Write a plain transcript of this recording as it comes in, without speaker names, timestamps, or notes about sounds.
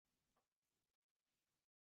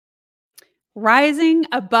Rising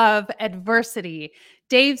Above Adversity,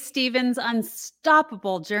 Dave Stevens'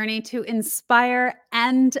 unstoppable journey to inspire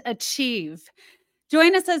and achieve.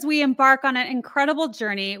 Join us as we embark on an incredible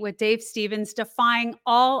journey with Dave Stevens, defying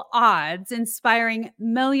all odds, inspiring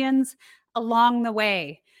millions along the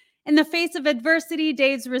way. In the face of adversity,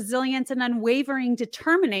 Dave's resilience and unwavering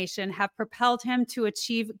determination have propelled him to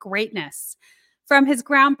achieve greatness. From his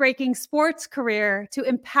groundbreaking sports career to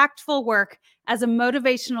impactful work as a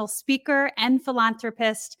motivational speaker and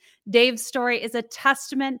philanthropist, Dave's story is a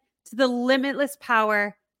testament to the limitless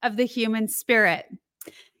power of the human spirit.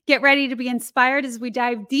 Get ready to be inspired as we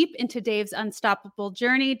dive deep into Dave's unstoppable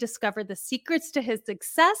journey, discover the secrets to his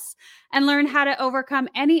success, and learn how to overcome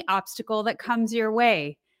any obstacle that comes your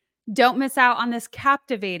way. Don't miss out on this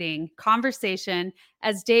captivating conversation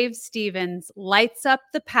as Dave Stevens lights up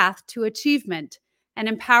the path to achievement and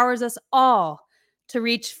empowers us all to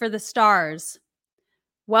reach for the stars.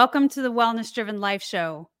 Welcome to the Wellness Driven Life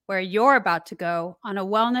Show, where you're about to go on a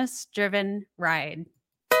wellness-driven ride.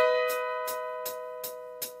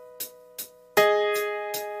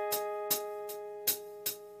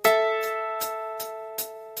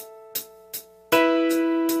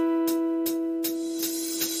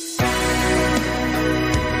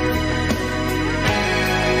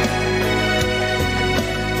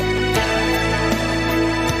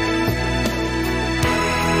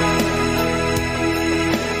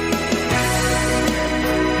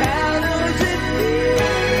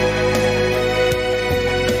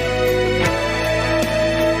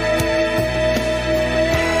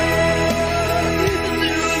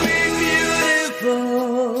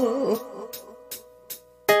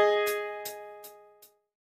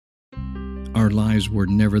 Our lives were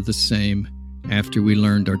never the same after we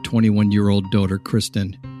learned our 21-year-old daughter,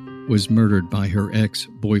 Kristen, was murdered by her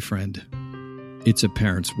ex-boyfriend. It's a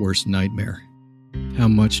parent's worst nightmare. How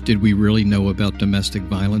much did we really know about domestic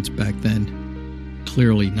violence back then?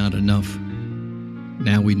 Clearly not enough.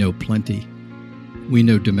 Now we know plenty. We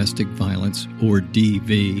know domestic violence, or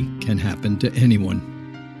DV, can happen to anyone.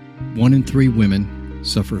 1 in 3 women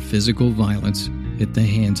suffer physical violence at the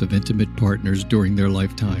hands of intimate partners during their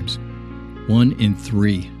lifetimes. 1 in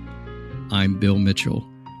 3. I'm Bill Mitchell,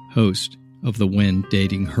 host of the When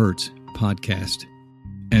Dating Hurts podcast,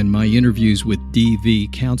 and my interviews with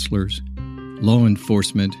DV counselors, law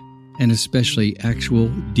enforcement, and especially actual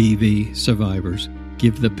DV survivors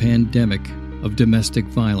give the pandemic of domestic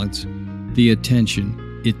violence the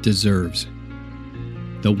attention it deserves.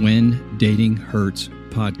 The When Dating Hurts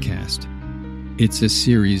podcast. It's a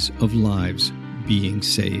series of lives being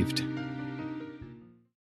saved.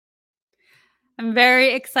 I'm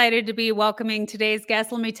very excited to be welcoming today's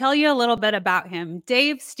guest. Let me tell you a little bit about him.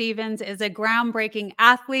 Dave Stevens is a groundbreaking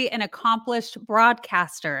athlete and accomplished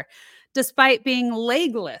broadcaster. Despite being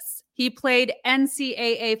legless, he played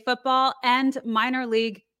NCAA football and minor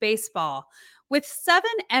league baseball. With 7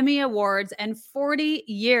 Emmy Awards and 40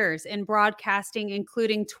 years in broadcasting,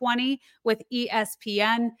 including 20 with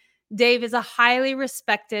ESPN, Dave is a highly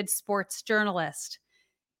respected sports journalist.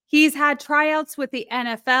 He's had tryouts with the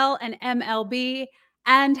NFL and MLB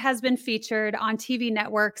and has been featured on TV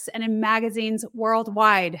networks and in magazines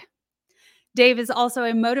worldwide. Dave is also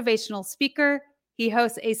a motivational speaker. He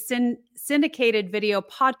hosts a syndicated video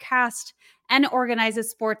podcast and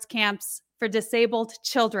organizes sports camps for disabled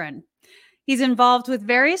children. He's involved with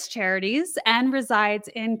various charities and resides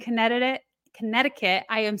in Connecticut.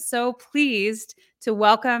 I am so pleased to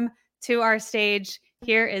welcome to our stage.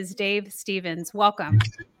 Here is Dave Stevens. Welcome.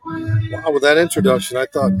 Wow, with that introduction, I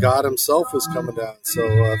thought God himself was coming down.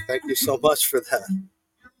 So thank you so much for that.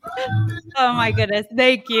 Oh my goodness.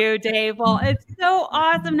 Thank you, Dave. Well, it's so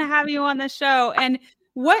awesome to have you on the show. And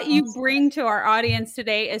what you bring to our audience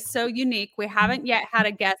today is so unique. We haven't yet had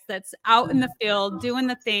a guest that's out in the field doing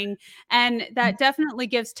the thing. And that definitely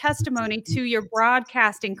gives testimony to your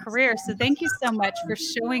broadcasting career. So thank you so much for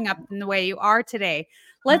showing up in the way you are today.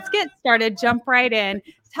 Let's get started. Jump right in.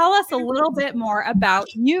 Tell us a little bit more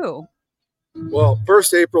about you. Well,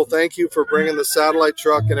 first, April, thank you for bringing the satellite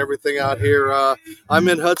truck and everything out here. I'm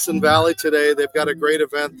in Hudson Valley today. They've got a great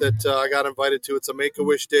event that I got invited to. It's a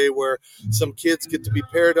Make-A-Wish Day where some kids get to be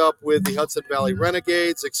paired up with the Hudson Valley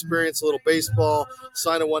Renegades, experience a little baseball,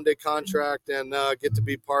 sign a one-day contract, and get to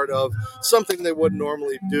be part of something they wouldn't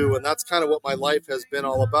normally do. And that's kind of what my life has been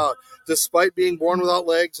all about. Despite being born without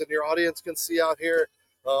legs, and your audience can see out here,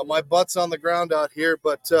 my butt's on the ground out here,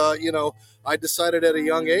 but, I decided at a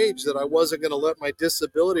young age that I wasn't going to let my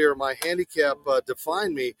disability or my handicap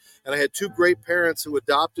define me. And I had 2 great parents who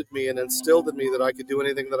adopted me and instilled in me that I could do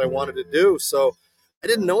anything that I wanted to do. So I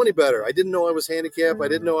didn't know any better. I didn't know I was handicapped. I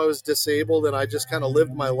didn't know I was disabled. And I just kind of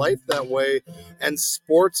lived my life that way. And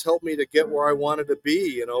sports helped me to get where I wanted to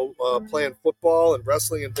be, playing football and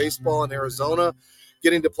wrestling and baseball in Arizona,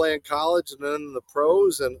 getting to play in college and then in the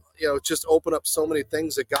pros. And, it just opened up so many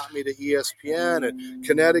things that got me to ESPN and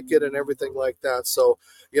Connecticut and everything like that. So,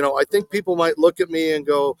 I think people might look at me and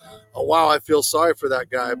go, oh, wow, I feel sorry for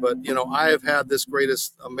that guy. But, I have had this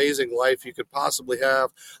greatest, amazing life you could possibly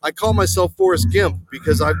have. I call myself Forrest Gump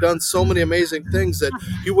because I've done so many amazing things that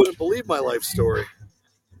you wouldn't believe my life story.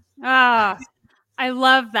 Ah, I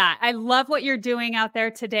love that. I love what you're doing out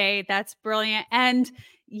there today. That's brilliant. And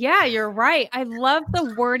yeah, you're right. I love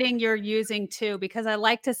the wording you're using too, because I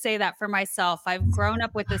like to say that for myself. I've grown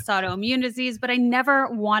up with this autoimmune disease, but I never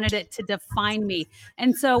wanted it to define me.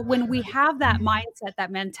 And so when we have that mindset,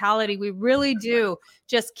 that mentality, we really do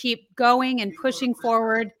just keep going and pushing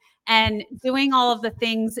forward and doing all of the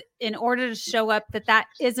things in order to show up that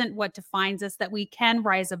isn't what defines us, that we can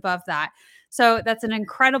rise above that. So that's an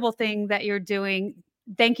incredible thing that you're doing.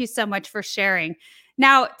 Thank you so much for sharing.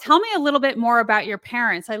 Now, tell me a little bit more about your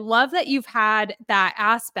parents. I love that you've had that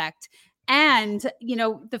aspect and,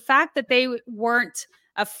 the fact that they weren't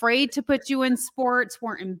afraid to put you in sports,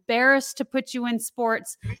 weren't embarrassed to put you in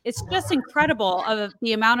sports. It's just incredible of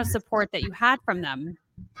the amount of support that you had from them.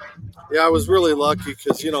 Yeah, I was really lucky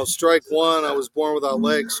because, strike one, I was born without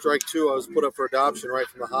legs. Strike two, I was put up for adoption right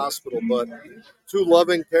from the hospital. But two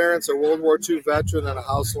loving parents, a World War II veteran and a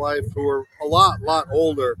housewife who were a lot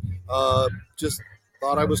older, just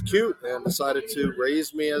thought I was cute and decided to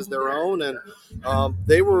raise me as their own. And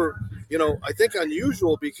they were, I think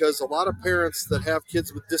unusual because a lot of parents that have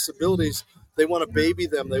kids with disabilities, they want to baby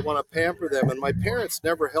them, they want to pamper them. And my parents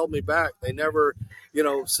never held me back. They never,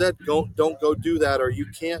 said, don't go do that or you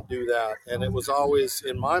can't do that. And it was always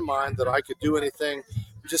in my mind that I could do anything.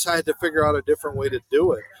 Just I had to figure out a different way to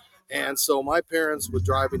do it. And so my parents would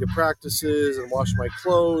drive me to practices and wash my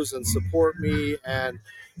clothes and support me and,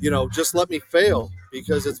 just let me fail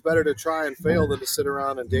because it's better to try and fail than to sit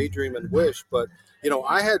around and daydream and wish. But,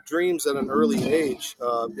 I had dreams at an early age,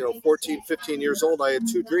 14, 15 years old. I had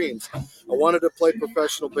two dreams. I wanted to play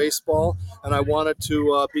professional baseball and I wanted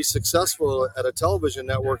to be successful at a television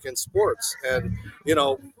network in sports. And,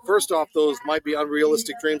 first off, those might be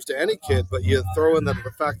unrealistic dreams to any kid, but you throw in the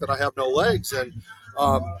fact that I have no legs and,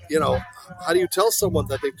 how do you tell someone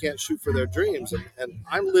that they can't shoot for their dreams? And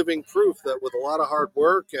I'm living proof that with a lot of hard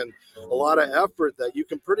work and a lot of effort that you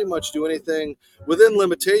can pretty much do anything within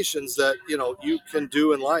limitations that, you can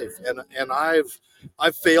do in life. And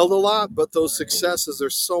I've failed a lot, but those successes are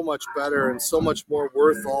so much better and so much more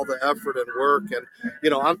worth all the effort and work. And,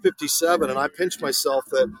 I'm 57 and I pinch myself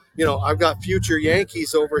that, I've got future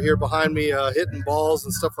Yankees over here behind me hitting balls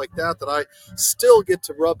and stuff like that I still get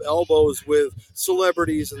to rub elbows with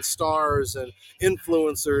celebrities and stars and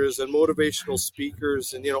influencers and motivational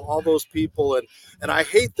speakers and, all those people. And I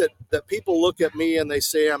hate that people look at me and they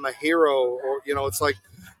say I'm a hero or, it's like,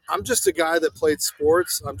 I'm just a guy that played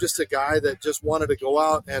sports. I'm just a guy that just wanted to go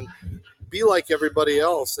out and be like everybody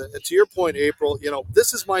else. And to your point, April,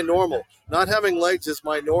 this is my normal. Not having legs is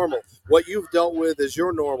my normal. What you've dealt with is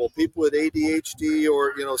your normal. People with ADHD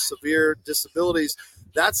or, severe disabilities,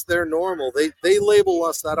 that's their normal. They label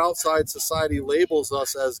us, that outside society labels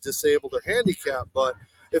us as disabled or handicapped. But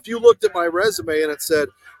if you looked at my resume and it said,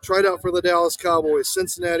 tried out for the Dallas Cowboys,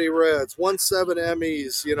 Cincinnati Reds, won 7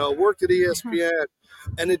 Emmys, worked at ESPN,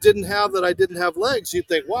 and it didn't have that I didn't have legs, you'd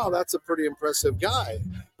think, wow, that's a pretty impressive guy.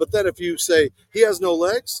 But then if you say he has no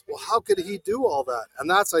legs, well, how could he do all that? And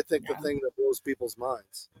that's, I think, the thing that blows people's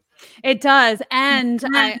minds. It does. And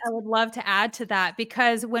I would love to add to that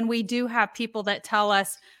because when we do have people that tell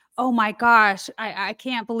us, oh my gosh, I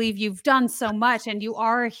can't believe you've done so much and you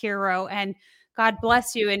are a hero and God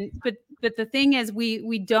bless you. But the thing is,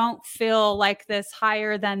 we don't feel like this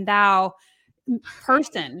higher than thou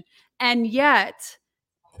person. And yet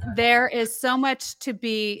there is so much to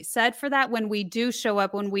be said for that when we do show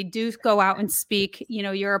up, when we do go out and speak.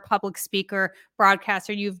 You're a public speaker,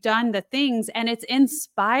 broadcaster, you've done the things and it's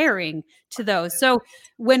inspiring to those. So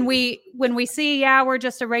when we see, we're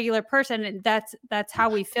just a regular person, and that's how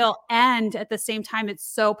we feel. And at the same time, it's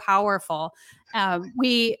so powerful.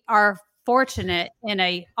 We are fortunate in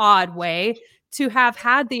a odd way to have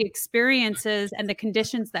had the experiences and the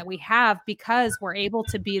conditions that we have because we're able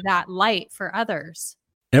to be that light for others.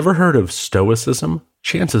 Ever heard of Stoicism?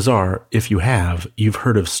 Chances are, if you have, you've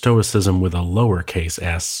heard of Stoicism with a lowercase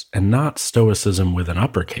s and not Stoicism with an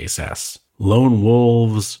uppercase S. Lone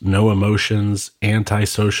wolves, no emotions,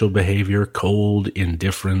 antisocial behavior, cold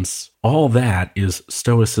indifference. All that is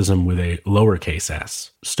Stoicism with a lowercase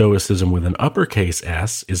s. Stoicism with an uppercase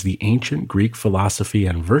S is the ancient Greek philosophy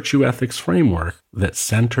and virtue ethics framework that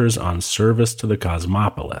centers on service to the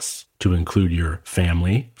cosmopolis, to include your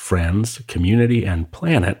family, friends, community, and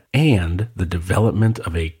planet, and the development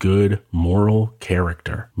of a good moral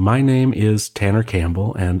character. My name is Tanner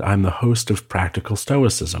Campbell, and I'm the host of Practical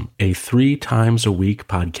Stoicism, a 3 times a week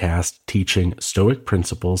podcast teaching Stoic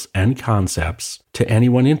principles and concepts to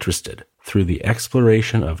anyone interested through the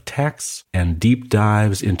exploration of texts and deep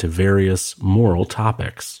dives into various moral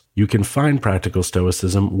topics. You can find Practical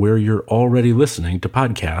Stoicism where you're already listening to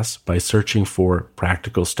podcasts by searching for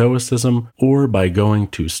Practical Stoicism or by going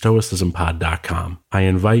to stoicismpod.com. I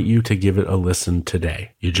invite you to give it a listen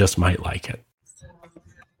today. You just might like it.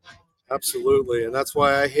 Absolutely. And that's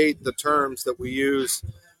why I hate the terms that we use,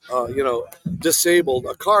 disabled.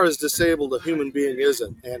 A car is disabled, a human being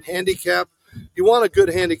isn't. And handicap, you want a good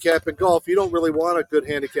handicap in golf. You don't really want a good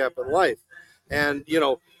handicap in life. And,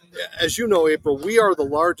 as you know, April, we are the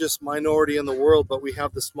largest minority in the world, but we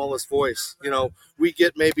have the smallest voice. We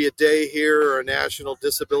get maybe a day here or a National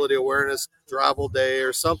Disability Awareness Travel Day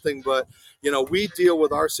or something, but, we deal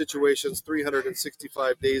with our situations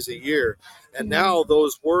 365 days a year. And now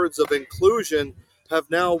those words of inclusion have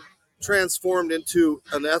now transformed into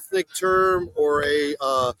an ethnic term or a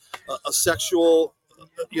sexual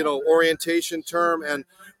orientation term, and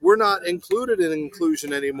we're not included in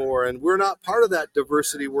inclusion anymore, and we're not part of that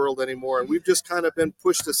diversity world anymore, and we've just kind of been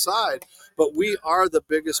pushed aside. But we are the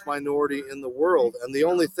biggest minority in the world, and the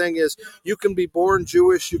only thing is, you can be born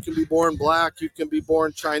Jewish, you can be born black, you can be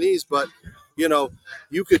born Chinese, but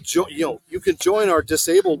you could join our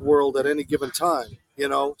disabled world at any given time.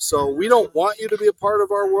 So we don't want you to be a part of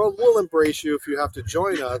our world. We'll embrace you if you have to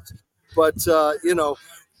join us, but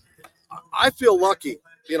I feel lucky.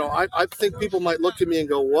 I think people might look at me and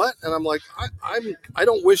go, what? And I'm like, I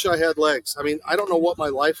don't wish I had legs. I mean, I don't know what my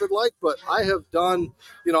life would like, but I have done,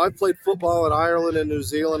 I've played football in Ireland and New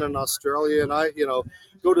Zealand and Australia, and I,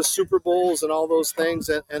 go to Super Bowls and all those things,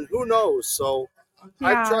 and who knows? So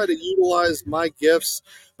I try to utilize my gifts,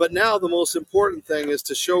 but now the most important thing is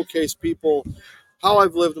to showcase people how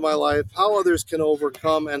I've lived my life, how others can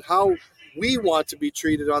overcome, and how we want to be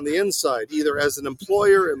treated on the inside, either as an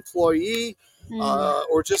employer, employee,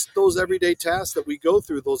 or just those everyday tasks that we go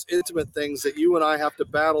through, those intimate things that you and I have to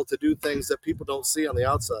battle to do things that people don't see on the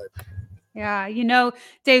outside. Yeah.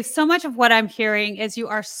 Dave, so much of what I'm hearing is you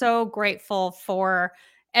are so grateful for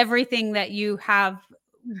everything that you have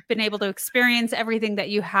been able to experience, everything that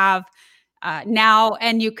you have now,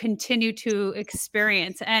 and you continue to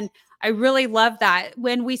experience. And I really love that.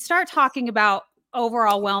 When we start talking about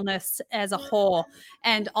overall wellness as a whole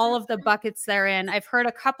and all of the buckets therein, I've heard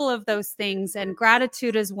a couple of those things, and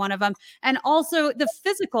gratitude is one of them, and also the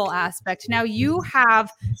physical aspect. Now you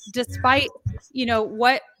have, despite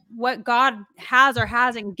what God has or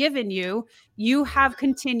hasn't given you, you have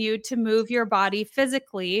continued to move your body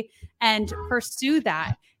physically and pursue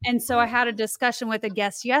that. And so I had a discussion with a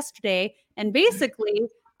guest yesterday, and basically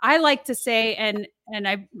I like to say, and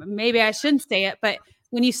maybe I shouldn't say it, but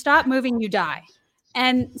when you stop moving, you die.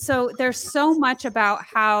 And so there's so much about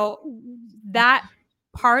how that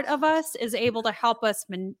part of us is able to help us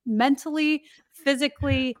mentally,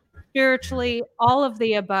 physically, spiritually, all of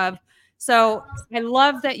the above. So I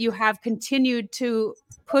love that you have continued to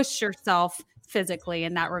push yourself physically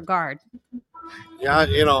in that regard. Yeah,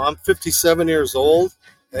 I'm 57 years old,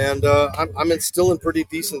 and I'm still in pretty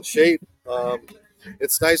decent shape.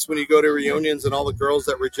 It's nice when you go to reunions and all the girls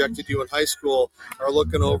that rejected you in high school are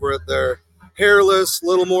looking over at their hairless,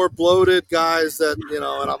 little more bloated guys that, and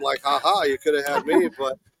I'm like, haha, you could have had me.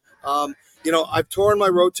 But, I've torn my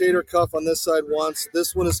rotator cuff on this side once.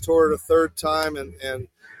 This one is torn a third time, and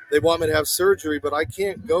they want me to have surgery, but I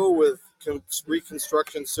can't go with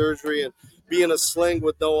reconstruction surgery and be in a sling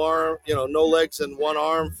with no arm, no legs and one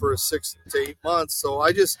arm for 6 to 8 months. So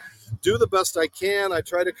I just do the best I can. I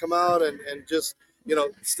try to come out and just,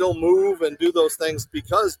 still move and do those things,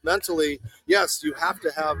 because mentally, yes, you have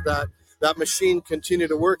to have that machine continue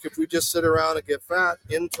to work. If we just sit around and get fat,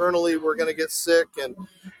 internally we're going to get sick, and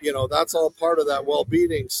that's all part of that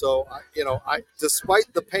well-being. So I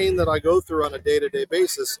despite the pain that I go through on a day-to-day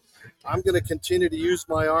basis, I'm going to continue to use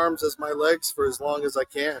my arms as my legs for as long as I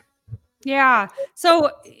can. Yeah.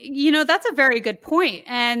 So, that's a very good point,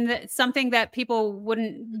 and something that people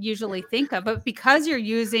wouldn't usually think of. But because you're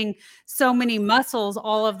using so many muscles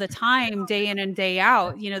all of the time, day in and day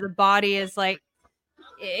out, the body is like,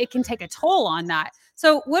 it can take a toll on that.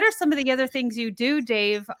 So what are some of the other things you do,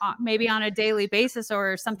 Dave, maybe on a daily basis,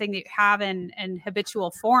 or something that you have in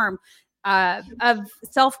habitual form of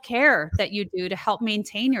self-care that you do to help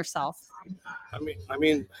maintain yourself? I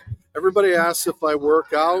mean, everybody asks if I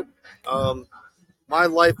work out. My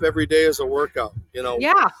life every day is a workout.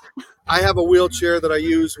 Yeah. I have a wheelchair that I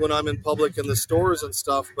use when I'm in public in the stores and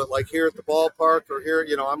stuff, but like here at the ballpark or here,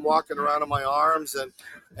 I'm walking around on my arms and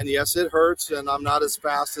yes, it hurts and I'm not as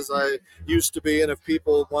fast as I used to be. And if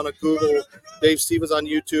people want to Google Dave Stevens on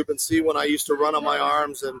YouTube and see when I used to run on my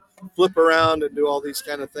arms and flip around and do all these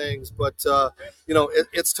kind of things. But,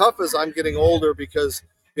 it's tough as I'm getting older because,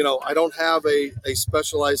 I don't have a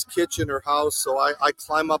specialized kitchen or house. So I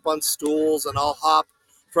climb up on stools and I'll hop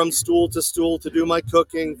from stool to do my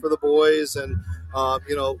cooking for the boys and,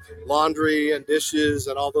 laundry and dishes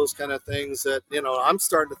and all those kind of things that, I'm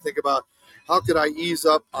starting to think about how could I ease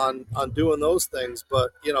up on doing those things.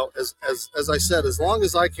 But, as I said, as long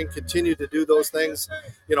as I can continue to do those things,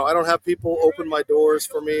 I don't have people open my doors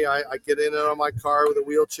for me. I get in and out of my car with a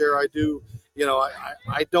wheelchair. I do,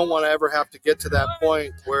 I don't want to ever have to get to that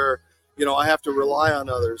point where, I have to rely on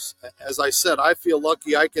others. As I said, I feel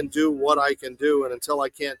lucky I can do what I can do. And until I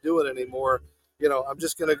can't do it anymore, I'm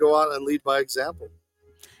just going to go out and lead by example.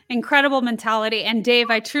 Incredible mentality. And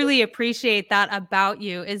Dave, I truly appreciate that about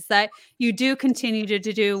you, is that you do continue to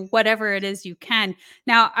do whatever it is you can.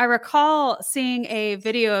 Now, I recall seeing a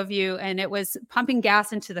video of you and it was pumping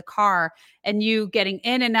gas into the car and you getting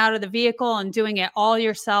in and out of the vehicle and doing it all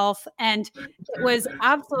yourself. And it was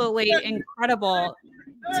absolutely incredible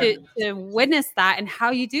to witness that and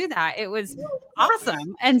how you do that. It was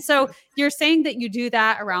awesome. And so you're saying that you do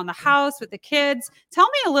that around the house with the kids. Tell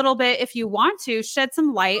me a little bit, if you want to, shed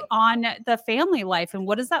some light on the family life and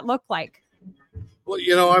what does that look like? Well,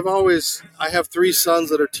 I have 3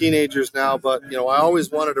 sons that are teenagers now, but, I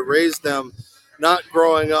always wanted to raise them not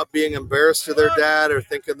growing up being embarrassed to their dad or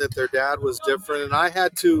thinking that their dad was different. And I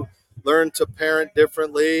had to learn to parent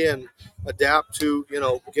differently and adapt to,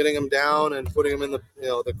 getting them down and putting them in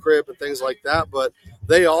the crib and things like that. But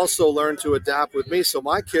they also learned to adapt with me. So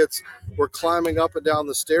my kids were climbing up and down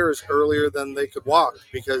the stairs earlier than they could walk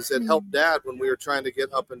because it helped dad when we were trying to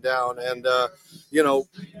get up and down. And,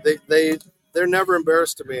 they're never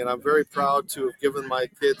embarrassed to me. And I'm very proud to have given my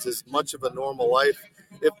kids as much of a normal life,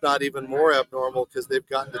 if not even more abnormal, because they've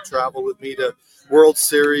gotten to travel with me to World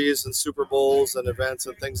Series and Super Bowls and events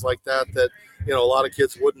and things like that, a lot of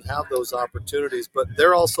kids wouldn't have those opportunities. But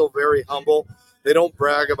they're also very humble. They don't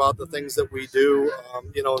brag about the things that we do.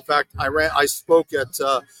 In fact, I spoke at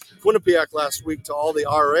Quinnipiac last week to all the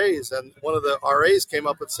RAs, and one of the RAs came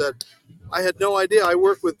up and said, I had no idea. I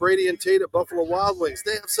work with Brady and Tate at Buffalo Wild Wings.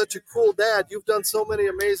 They have such a cool dad. You've done so many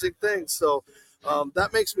amazing things. So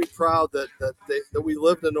that makes me proud that we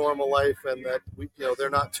lived a normal life and that they're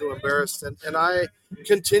not too embarrassed. And I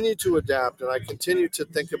continue to adapt and I continue to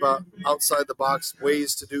think about outside the box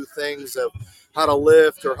ways to do things, of how to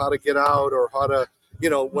lift or how to get out or how to,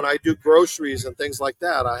 when I do groceries and things like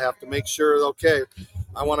that, I have to make sure, okay,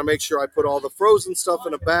 I want to make sure I put all the frozen stuff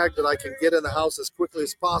in a bag that I can get in the house as quickly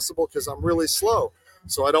as possible because I'm really slow.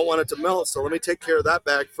 So I don't want it to melt. So let me take care of that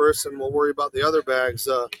bag first and we'll worry about the other bags.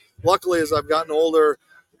 Luckily, as I've gotten older,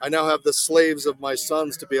 I now have the slaves of my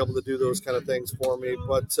sons to be able to do those kind of things for me.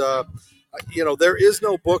 But, there is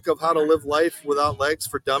no book of how to live life without legs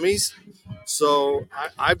for dummies. So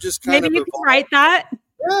I've just kind of... Maybe you can write that.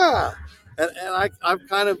 Yeah. And I've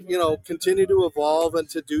kind of, continued to evolve and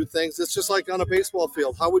to do things. It's just like on a baseball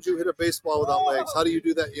field. How would you hit a baseball without legs? How do you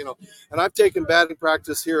do that? And I've taken batting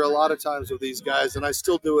practice here a lot of times with these guys, and I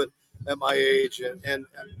still do it at my age. And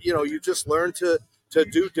you just learn to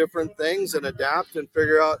do different things and adapt and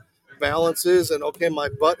figure out balances. And, okay, my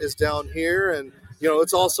butt is down here. And,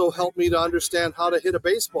 it's also helped me to understand how to hit a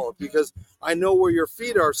baseball because I know where your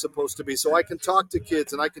feet are supposed to be. So I can talk to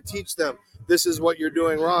kids and I can teach them, this is what you're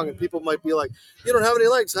doing wrong. And people might be like, you don't have any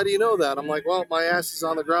legs. How do you know that? I'm like, well, my ass is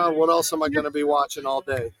on the ground. What else am I going to be watching all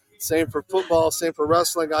day? Same for football, same for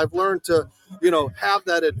wrestling. I've learned to, have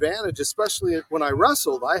that advantage, especially when I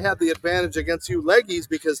wrestled. I had the advantage against you leggies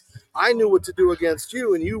because I knew what to do against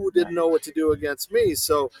you and you didn't know what to do against me.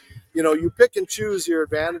 So, you pick and choose your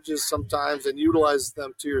advantages sometimes and utilize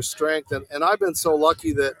them to your strength. And I've been so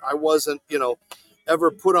lucky that I wasn't,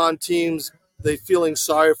 ever put on teams, they feeling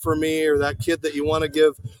sorry for me or that kid that you want to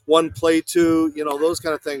give one play to, those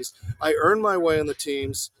kind of things. I earned my way in the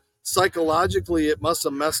teams. Psychologically, it must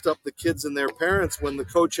have messed up the kids and their parents when the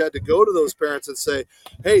coach had to go to those parents and say,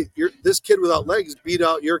 hey, this kid without legs beat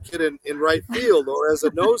out your kid in right field or as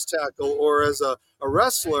a nose tackle or as a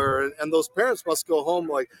wrestler. And those parents must go home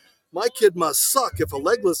like, my kid must suck if a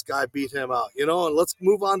legless guy beat him out, and let's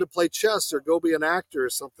move on to play chess or go be an actor or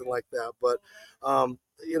something like that. But, I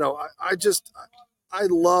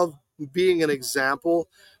love being an example,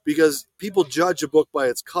 because people judge a book by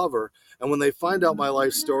its cover. And when they find out my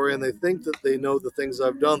life story and they think that they know the things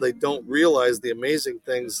I've done, they don't realize the amazing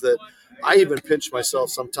things that I even pinch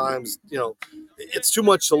myself sometimes. It's too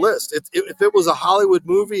much to list. If it was a Hollywood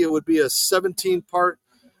movie, it would be a 17-part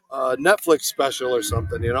Netflix special or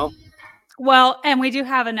something, Well, and we do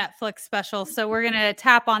have a Netflix special, so we're going to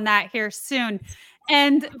tap on that here soon.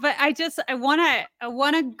 But I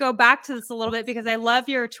want to go back to this a little bit, because I love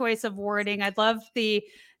your choice of wording. I love the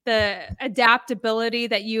adaptability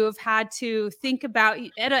that you have had to think about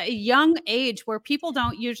at a young age, where people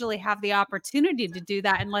don't usually have the opportunity to do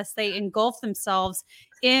that unless they engulf themselves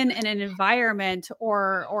in an environment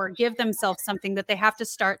or give themselves something that they have to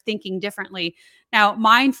start thinking differently. Now,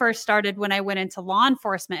 mine first started when I went into law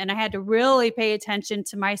enforcement, and I had to really pay attention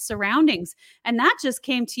to my surroundings. And that just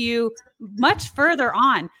came to you much further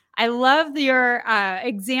on. I love your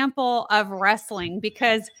example of wrestling,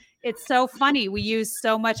 because it's so funny. We use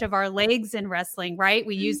so much of our legs in wrestling, right?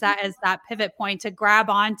 We use that as that pivot point to grab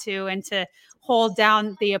onto and to hold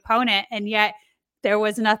down the opponent. And yet there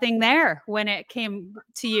was nothing there when it came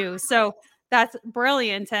to you. So that's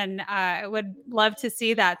brilliant. And I would love to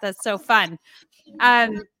see that. That's so fun.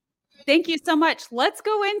 Thank you so much. Let's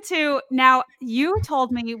go into, now, you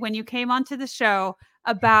told me when you came onto the show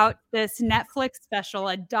about this Netflix special,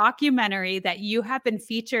 a documentary that you have been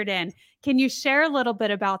featured in. Can you share a little bit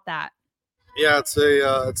about that? Yeah, it's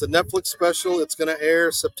a Netflix special. It's going to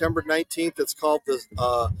air September 19th. It's called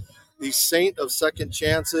the Saint of Second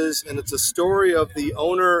Chances, and it's a story of the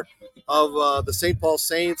owner of the St. Paul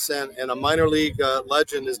Saints and a minor league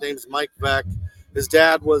legend. His name's Mike Veeck. His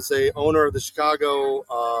dad was a owner of the Chicago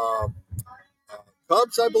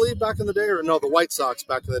Cubs, I believe, back in the day, or no, the White Sox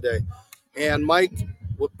back in the day. And Mike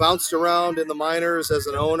bounced around in the minors as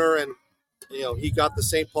an owner, and he got the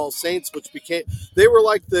St. Paul Saints, which they were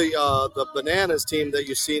like the Bananas team that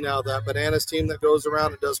you see now, that Bananas team that goes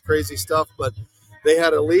around and does crazy stuff. But they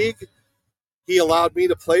had a league. He allowed me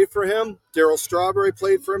to play for him. Darryl Strawberry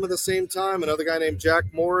played for him at the same time, another guy named Jack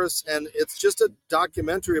Morris. And it's just a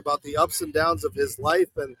documentary about the ups and downs of his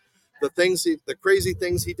life and the crazy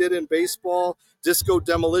things he did in baseball. Disco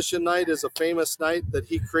Demolition Night is a famous night that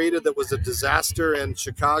he created that was a disaster in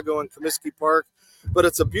Chicago and Comiskey Park. But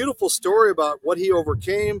it's a beautiful story about what he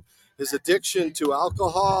overcame, his addiction to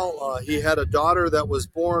alcohol. He had a daughter that was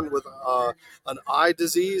born with an eye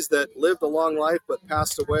disease that lived a long life but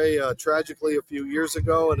passed away tragically a few years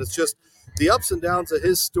ago. And it's just the ups and downs of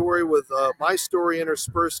his story with my story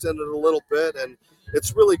interspersed in it a little bit. And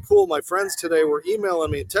it's really cool. My friends today were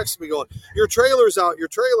emailing me and texting me going, your trailer's out.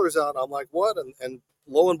 I'm like, what? And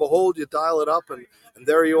lo and behold, you dial it up and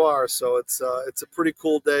there you are. So it's a pretty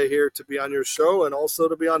cool day here to be on your show and also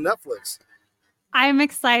to be on Netflix. I'm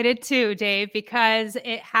excited too, Dave, because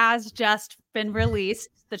it has just been released,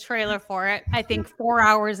 the trailer for it, I think 4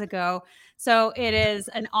 hours ago. So it is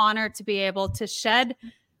an honor to be able to shed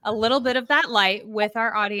a little bit of that light with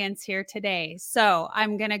our audience here today. So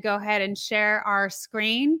I'm going to go ahead and share our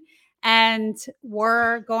screen, and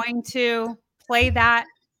we're going to play that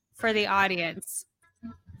for the audience.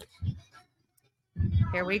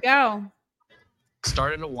 Here we go.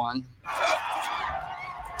 Start at a 1,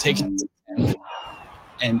 take it to 10,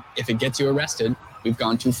 and if it gets you arrested, we've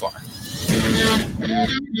gone too far.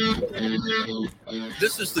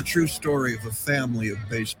 This is the true story of a family of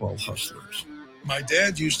baseball hustlers. My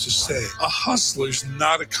dad used to say, a hustler's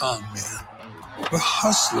not a con man. The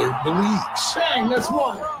hustler believes. Bang, that's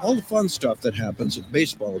one. All the fun stuff that happens at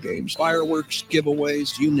baseball games, fireworks,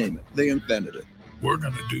 giveaways, you name it, they invented it. We're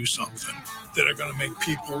going to do something that are going to make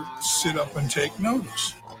people sit up and take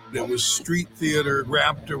notice. There was street theater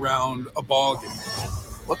wrapped around a ball game.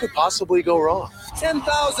 What could possibly go wrong?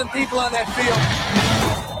 10,000 people on that field.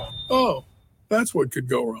 Oh, that's what could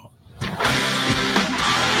go wrong.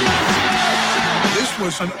 This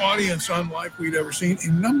was an audience unlike we'd ever seen,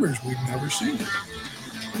 in numbers we'd never seen.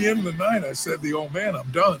 At the end of the night, I said, the old man,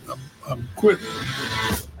 I'm done. I'm quitting.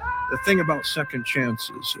 The thing about second chances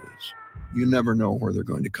is you never know where they're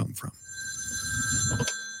going to come from.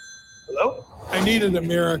 Hello? I needed a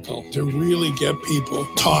miracle to really get people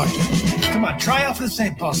talking. Come on, try out for the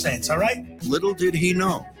St. Paul Saints, all right? Little did he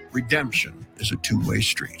know, redemption is a two-way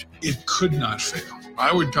street. It could not fail.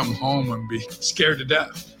 I would come home and be scared to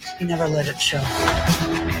death. You never let it show.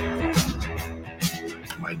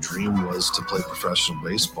 My dream was to play professional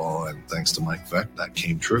baseball, and thanks to Mike Veeck, that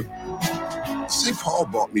came true. St. Paul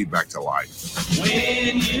brought me back to life.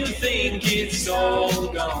 When you think it's all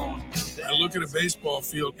gone. I look at a baseball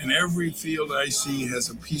field, and every field I see has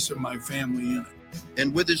a piece of my family in it.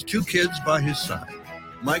 And with his 2 kids by his side,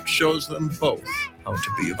 Mike shows them both how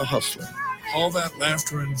to be a hustler. All that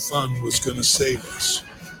laughter and fun was going to save us.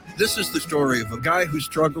 This is the story of a guy who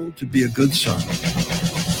struggled to be a good son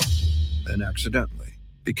and accidentally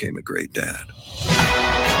became a great dad.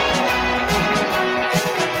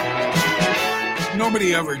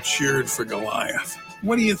 Nobody ever cheered for Goliath.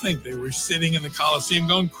 What do you think? They were sitting in the Coliseum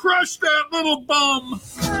going, "Crush that little bum!"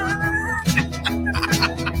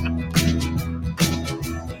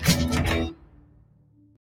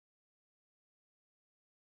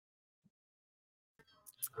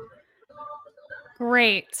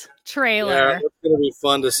 Great trailer. Yeah, it's going to be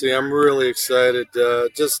fun to see. I'm really excited.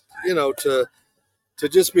 Just, to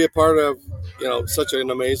just be a part of, such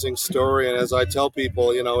an amazing story. And as I tell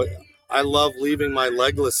people, I love leaving my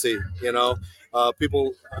legacy.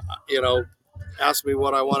 People, ask me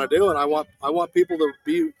what I want to do, and I want people to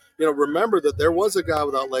be, remember that there was a guy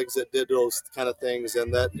without legs that did those kind of things,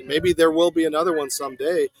 and that maybe there will be another one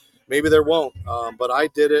someday. Maybe there won't, but I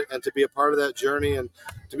did it, and to be a part of that journey and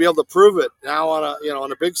to be able to prove it now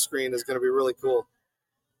on a big screen is going to be really cool.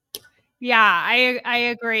 Yeah, I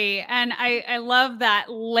agree. And I love that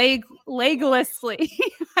leglessly.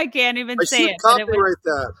 I can't even say it. I should copyright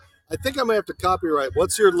that. I think I may have to copyright.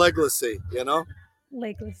 What's your legacy,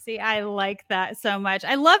 Legacy. I like that so much.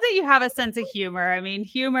 I love that you have a sense of humor. I mean,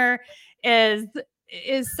 humor is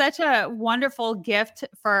such a wonderful gift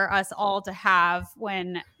for us all to have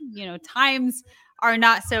when, times are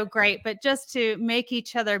not so great, but just to make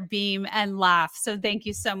each other beam and laugh. So thank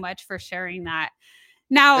you so much for sharing that.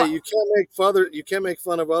 Now, hey, you can't make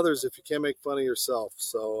fun of others if you can't make fun of yourself.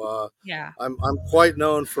 So yeah, I'm quite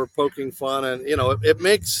known for poking fun, and it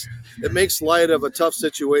makes light of a tough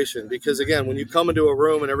situation, because again, when you come into a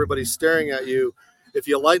room and everybody's staring at you, if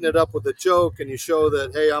you lighten it up with a joke and you show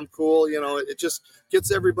that, hey, I'm cool, it just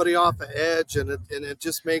gets everybody off the edge, and it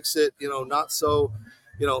just makes it not so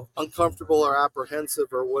uncomfortable or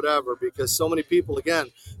apprehensive or whatever, because so many people, again,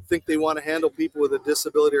 think they want to handle people with a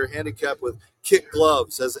disability or handicap with kid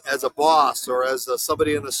gloves as a boss or as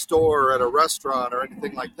somebody in a store or at a restaurant or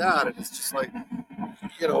anything like that. And it's just like,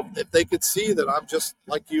 if they could see that I'm just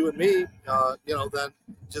like you and me, then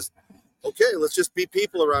just, okay, let's just be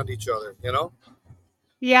people around each other,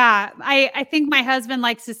 Yeah, I think my husband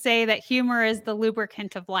likes to say that humor is the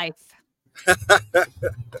lubricant of life.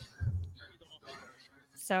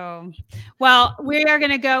 So, well, we are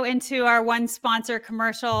going to go into our one sponsor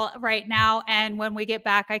commercial right now. And when we get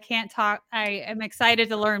back, I am excited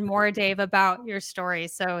to learn more, Dave, about your story.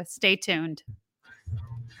 So stay tuned.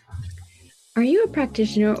 Are you a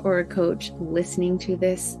practitioner or a coach listening to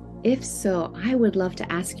this? If so, I would love to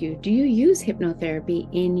ask you, do you use hypnotherapy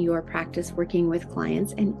in your practice working with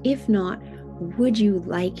clients? And if not, would you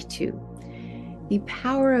like to? The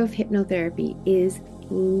power of hypnotherapy is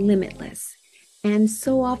limitless. And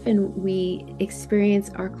so often we experience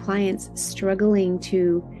our clients struggling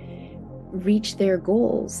to reach their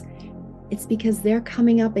goals. It's because they're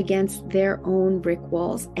coming up against their own brick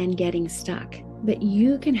walls and getting stuck. But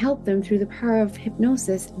you can help them through the power of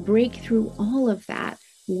hypnosis break through all of that,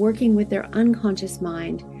 working with their unconscious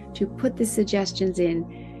mind to put the suggestions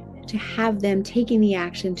in, to have them taking the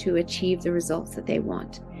action to achieve the results that they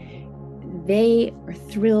want. They are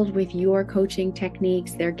thrilled with your coaching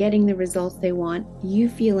techniques. They're getting the results they want. You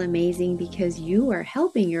feel amazing because you are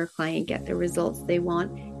helping your client get the results they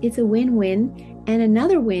want. It's a win-win. And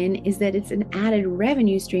another win is that it's an added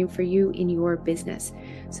revenue stream for you in your business.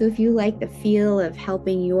 So if you like the feel of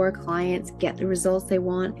helping your clients get the results they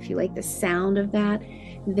want, if you like the sound of that,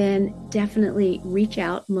 then definitely reach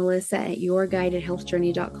out, Melissa at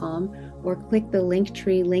yourguidedhealthjourney.com, or click the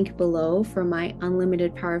Linktree link below for my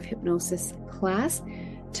Unlimited Power of Hypnosis class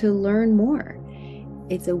to learn more.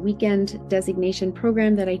 It's a weekend designation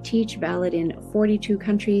program that I teach, valid in 42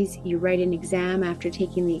 countries. You write an exam after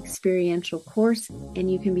taking the experiential course,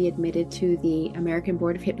 and you can be admitted to the American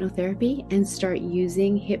Board of Hypnotherapy and start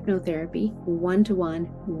using hypnotherapy one-to-one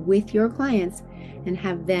with your clients and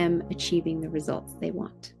have them achieving the results they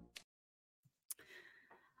want.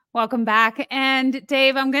 Welcome back. And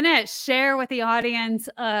Dave, I'm going to share with the audience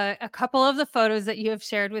a couple of the photos that you have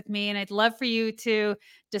shared with me. And I'd love for you to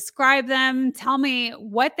describe them. Tell me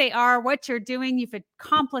what they are, what you're doing. You've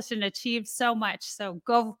accomplished and achieved so much. So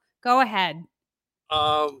go ahead.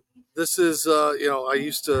 This is,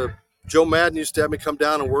 Joe Madden used to have me come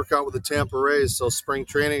down and work out with the Tampa Rays. So spring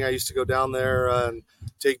training, I used to go down there and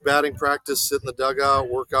take batting practice, sit in the dugout,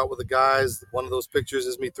 work out with the guys. One of those pictures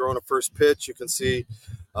is me throwing a first pitch. You can see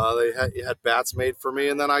they had bats made for me.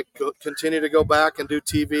 And then I continue to go back and do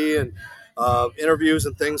TV and interviews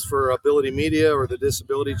and things for Ability Media or the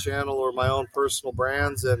Disability Channel or my own personal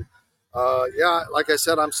brands. And like I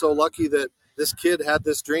said, I'm so lucky that this kid had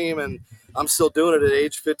this dream, and I'm still doing it at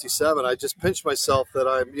age 57. I just pinch myself that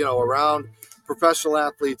I'm, around professional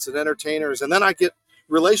athletes and entertainers, and then I get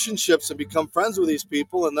relationships and become friends with these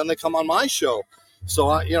people, and then they come on my show. So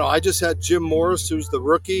I just had Jim Morris, who's the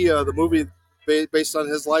rookie. The movie based on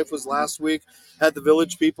his life was last week. Had the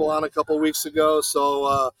Village People on a couple of weeks ago.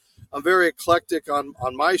 So I'm very eclectic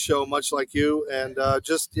on my show, much like you, and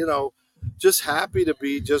just happy to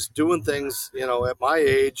be just doing things, at my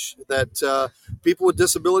age that people with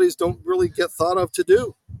disabilities don't really get thought of to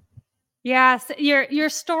do. Yes, your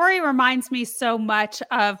story reminds me so much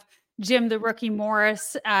of Jim the Rookie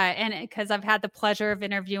Morris, and because I've had the pleasure of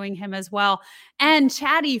interviewing him as well. And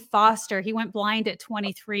Chatty Foster, he went blind at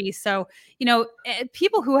 23. So,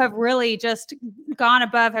 people who have really just gone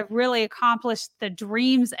above have really accomplished the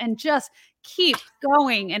dreams and just keep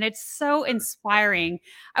going. And it's so inspiring.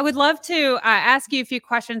 I would love to ask you a few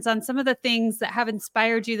questions on some of the things that have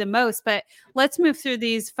inspired you the most, but let's move through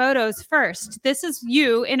these photos first. This is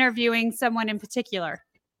you interviewing someone in particular.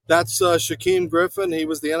 That's Shaquem Griffin. He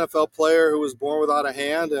was the NFL player who was born without a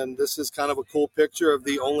hand, and this is kind of a cool picture of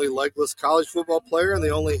the only legless college football player and the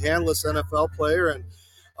only handless NFL player. And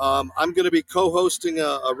I'm going to be co-hosting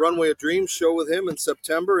a Runway of Dreams show with him in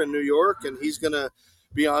September in New York, and he's going to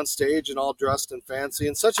be on stage and all dressed and fancy,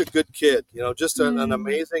 and such a good kid, just an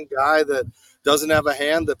amazing guy that doesn't have a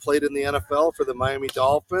hand, that played in the NFL for the Miami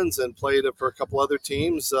Dolphins and played for a couple other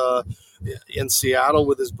teams in Seattle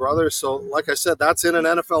with his brother. So like I said, that's in an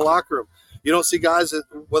NFL locker room. You don't see guys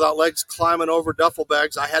without legs climbing over duffel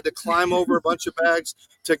bags. I had to climb over a bunch of bags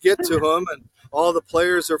to get to him, and all the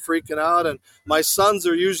players are freaking out. And my sons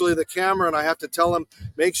are usually the camera, and I have to tell them,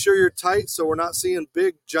 make sure you're tight so we're not seeing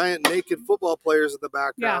big, giant, naked football players in the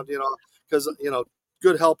background, because,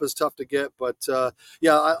 good help is tough to get. But,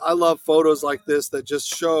 I love photos like this that just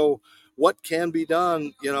show what can be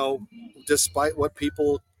done, despite what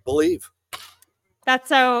people believe. That's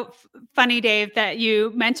so funny, Dave, that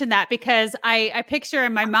you mentioned that, because I picture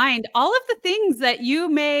in my mind all of the things that you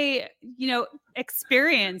may,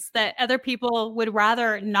 experience that other people would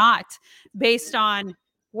rather not, based on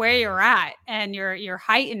where you're at and your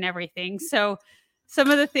height and everything. So some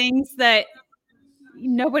of the things that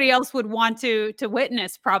nobody else would want to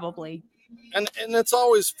witness, probably. And it's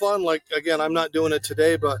always fun. Like, again, I'm not doing it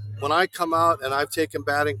today, but when I come out and I've taken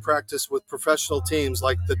batting practice with professional teams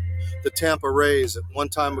like the Tampa Rays at one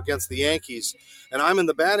time against the Yankees, and I'm in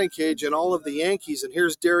the batting cage and all of the Yankees, and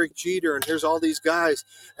here's Derek Jeter and here's all these guys,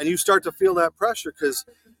 and you start to feel that pressure because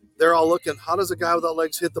they're all looking, how does a guy without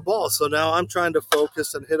legs hit the ball? So now I'm trying to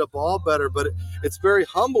focus and hit a ball better, but it's very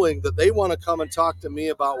humbling that they want to come and talk to me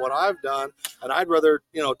about what I've done. And I'd rather,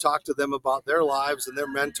 talk to them about their lives and their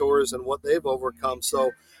mentors and what they've overcome.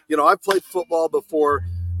 So, I've played football before,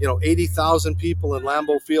 80,000 people in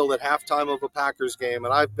Lambeau Field at halftime of a Packers game.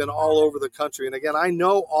 And I've been all over the country. And again, I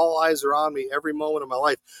know all eyes are on me every moment of my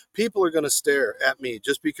life. People are going to stare at me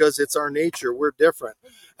just because it's our nature. We're different.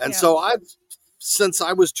 And so since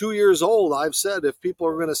I was 2 years old, I've said, if people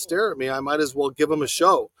are going to stare at me, I might as well give them a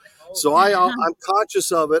show. So I'm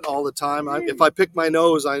conscious of it all the time. If I pick my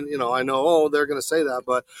nose, I know, they're going to say that,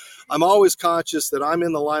 but I'm always conscious that I'm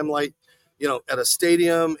in the limelight, at a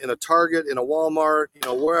stadium, in a Target, in a Walmart,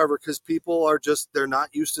 wherever, because people are they're not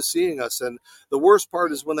used to seeing us. And the worst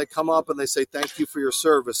part is when they come up and they say, thank you for your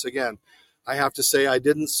service. Again, I have to say I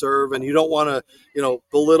didn't serve, and you don't want to,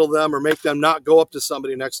 belittle them or make them not go up to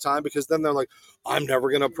somebody next time, because then they're like, I'm never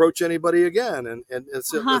going to approach anybody again. And I'm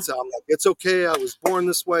like, it's okay. I was born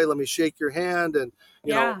this way. Let me shake your hand. And,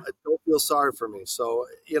 don't feel sorry for me. So,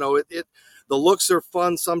 the looks are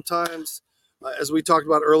fun sometimes. As we talked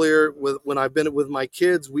about earlier, when I've been with my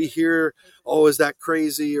kids, we hear, oh, is that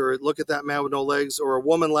crazy? Or look at that man with no legs. Or a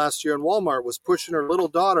woman last year in Walmart was pushing her little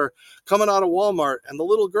daughter coming out of Walmart. And the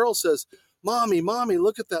little girl says, Mommy,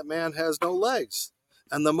 look at that man has no legs.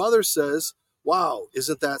 And the mother says, wow,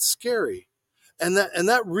 isn't that scary? And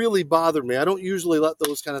that really bothered me. I don't usually let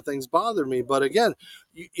those kind of things bother me. But again,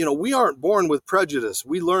 we aren't born with prejudice.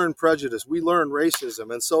 We learn prejudice. We learn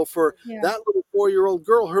racism. And so for that little 4-year-old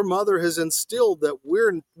girl, her mother has instilled that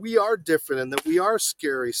we are different and that we are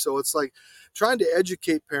scary. So it's like trying to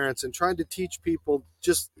educate parents and trying to teach people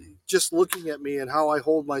just looking at me and how I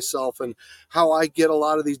hold myself and how I get a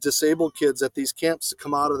lot of these disabled kids at these camps to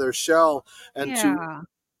come out of their shell and to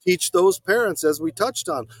teach those parents, as we touched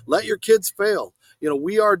on, let your kids fail.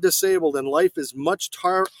 We are disabled and life is much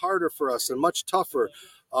harder for us and much tougher.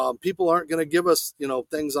 People aren't going to give us,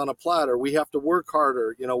 things on a platter. We have to work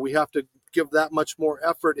harder. We have to give that much more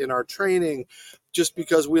effort in our training. just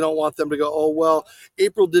because we don't want them to go, oh, well,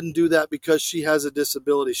 April didn't do that because she has a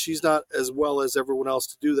disability. She's not as well as everyone else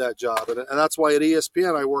to do that job. And that's why at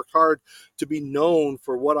ESPN, I work hard to be known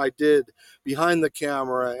for what I did behind the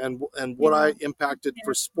camera and what I impacted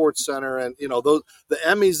for SportsCenter. And, the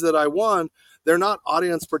Emmys that I won, they're not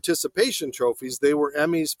audience participation trophies. They were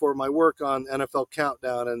Emmys for my work on NFL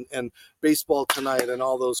Countdown and Baseball Tonight and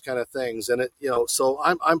all those kind of things. And so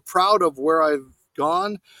I'm proud of where I've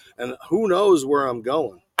gone, and who knows where I'm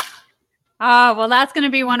going. Well, that's going to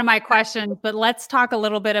be one of my questions, but let's talk a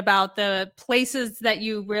little bit about the places that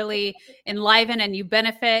you really enliven and you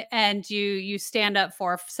benefit and you stand up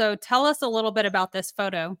for. So tell us a little bit about this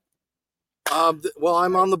photo. Well,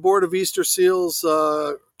 I'm on the board of Easter Seals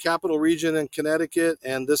Capital Region in Connecticut,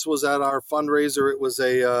 and this was at our fundraiser. It was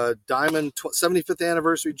a Diamond 75th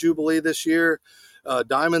anniversary jubilee this year.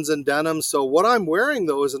 Diamonds and denim. So what I'm wearing,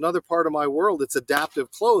 though, is another part of my world. It's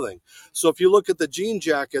adaptive clothing. So if you look at the jean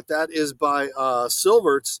jacket, that is by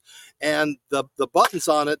Silverts, and the buttons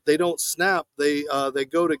on it, they don't snap. They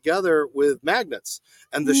go together with magnets.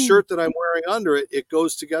 And the shirt that I'm wearing under it, it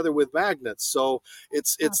goes together with magnets. So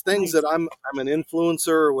it's things that I'm an influencer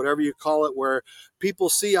or whatever you call it, where people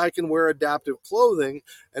see I can wear adaptive clothing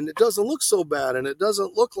and it doesn't look so bad, and it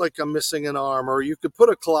doesn't look like I'm missing an arm, or you could put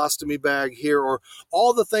a colostomy bag here, or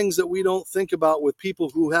all the things that we don't think about with people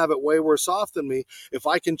who have it way worse off than me. If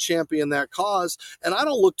I can champion that cause, and I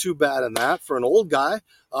don't look too bad in that for an old guy,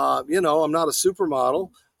 I'm not a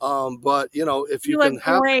supermodel, but if you can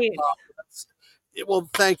have confidence, well,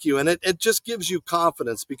 thank you. And it just gives you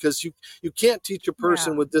confidence, because you can't teach a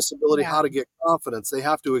person with disability how to get confidence. They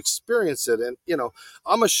have to experience it. And,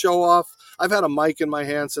 I'm a show off. I've had a mic in my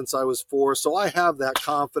hand since I was 4. So I have that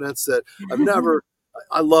confidence that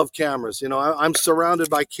I love cameras. I'm surrounded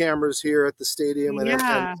by cameras here at the stadium and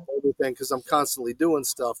everything, because I'm constantly doing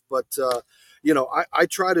stuff. But, I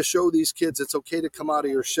try to show these kids it's okay to come out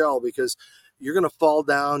of your shell, because you're going to fall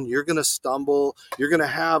down, you're going to stumble, you're going to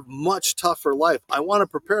have much tougher life. I want to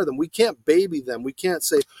prepare them. We can't baby them. We can't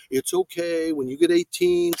say, it's okay, when you get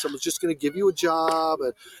 18, someone's just going to give you a job.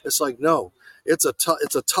 And it's like, no, it's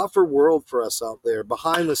a tougher world for us out there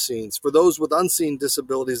behind the scenes, for those with unseen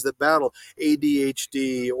disabilities that battle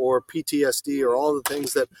ADHD or PTSD or all the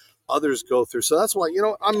things that others go through. So that's why,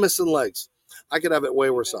 I'm missing legs. I could have it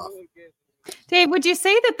way worse off. Dave, would you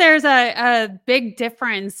say that there's a big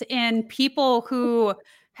difference in people who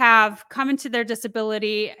have come into their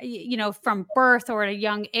disability, from birth or at a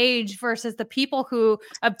young age, versus the people who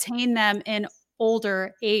obtain them in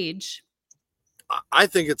older age? I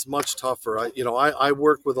think it's much tougher. I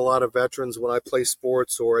work with a lot of veterans when I play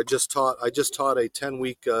sports, or I just taught a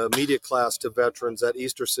 10-week media class to veterans at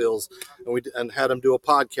Easter Seals, and had them do a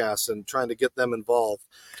podcast and trying to get them involved.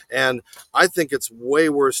 And I think it's way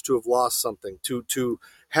worse to have lost something, to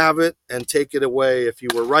have it and take it away. If you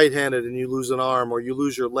were right-handed and you lose an arm, or you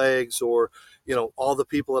lose your legs, or all the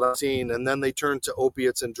people that I've seen, and then they turn to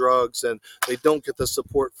opiates and drugs, and they don't get the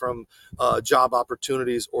support from job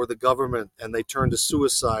opportunities or the government, and they turn to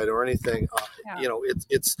suicide or anything.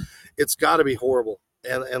 It's got to be horrible.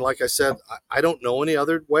 And like I said, I don't know any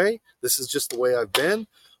other way. This is just the way I've been.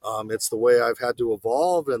 It's the way I've had to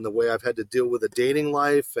evolve, and the way I've had to deal with a dating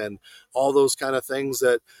life and all those kind of things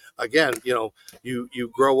that, again,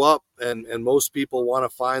 you grow up, and most people want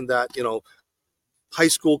to find that, high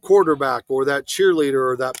school quarterback or that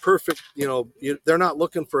cheerleader or that perfect, they're not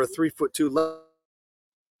looking for a 3'2" level.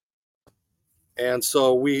 And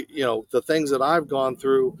so the things that I've gone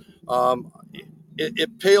through,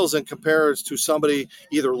 it pales in comparison to somebody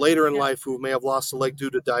either later in life who may have lost a leg due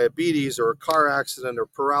to diabetes or a car accident or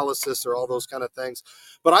paralysis or all those kind of things.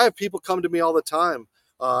 But I have people come to me all the time.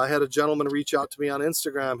 I had a gentleman reach out to me on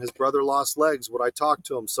Instagram. His brother lost legs. Would I talk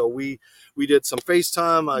to him? So we did some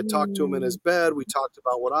FaceTime. I talked to him in his bed. We talked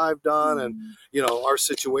about what I've done and, our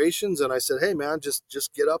situations. And I said, hey, man,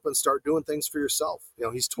 just get up and start doing things for yourself.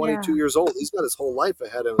 He's 22 years old. He's got his whole life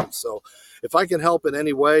ahead of him. So if I can help in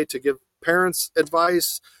any way to give parents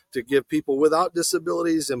advice, to give people without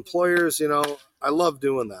disabilities, employers, I love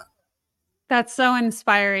doing that. That's so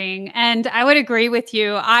inspiring. And I would agree with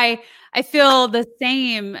you. I feel the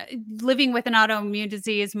same. Living with an autoimmune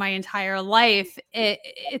disease my entire life,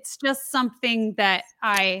 it's just something that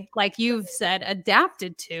I, like you've said,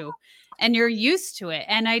 adapted to, and you're used to it.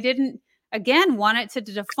 And I didn't, again, want it to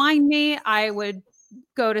define me. I would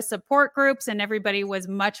go to support groups, and everybody was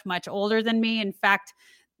much, much older than me. In fact,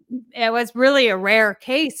 it was really a rare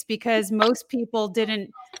case, because most people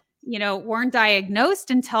weren't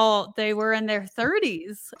diagnosed until they were in their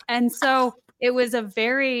 30s. And so it was a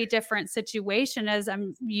very different situation as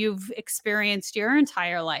you've experienced your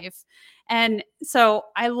entire life. And so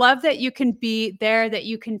I love that you can be there, that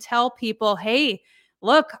you can tell people, hey,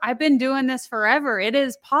 look, I've been doing this forever. It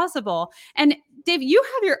is possible. And Dave, you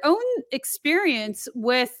have your own experience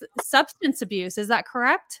with substance abuse. Is that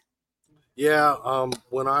correct? Yeah.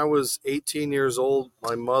 When I was 18 years old,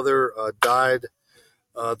 my mother died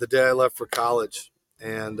the day I left for college.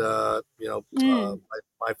 And,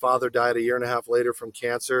 my father died a year and a half later from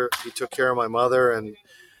cancer. He took care of my mother, and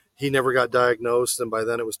he never got diagnosed. And by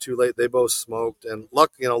then it was too late. They both smoked. And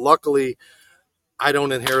luckily, I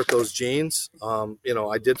don't inherit those genes.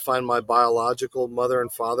 I did find my biological mother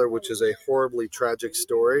and father, which is a horribly tragic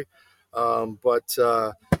story. Lose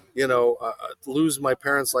my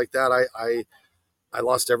parents like that, I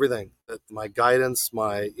lost everything. My guidance,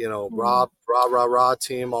 my, rah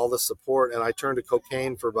team, all the support. And I turned to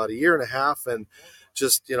cocaine for about a year and a half and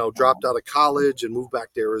just, dropped out of college and moved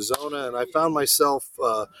back to Arizona. And I found myself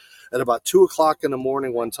at about 2:00 in the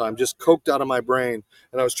morning one time, just coked out of my brain.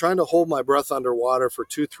 And I was trying to hold my breath underwater for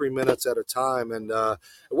 2-3 minutes at a time. And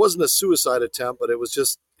it wasn't a suicide attempt, but it was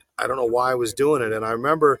just, I don't know why I was doing it. And I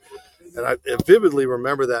remember, and I vividly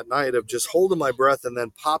remember that night of just holding my breath and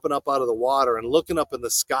then popping up out of the water and looking up in the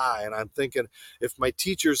sky. And I'm thinking, if my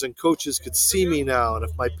teachers and coaches could see me now, and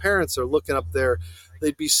if my parents are looking up there,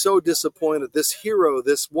 they'd be so disappointed. This hero,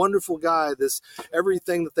 this wonderful guy, this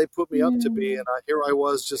everything that they put me up to be. And here I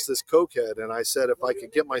was, just this cokehead. And I said, if I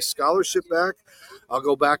could get my scholarship back, I'll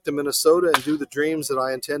go back to Minnesota and do the dreams that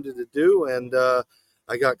I intended to do. And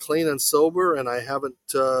I got clean and sober, and I haven't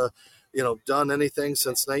done anything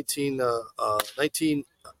since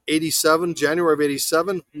 1987, January of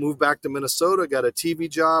 87, moved back to Minnesota, got a TV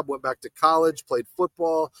job, went back to college, played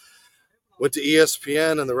football, went to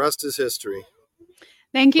ESPN, and the rest is history.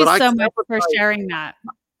 Thank you so much for sharing that.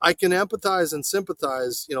 I can empathize and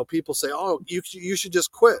sympathize. People say, oh, you should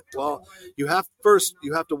just quit. Well, you have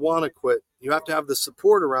to want to quit. You have to have the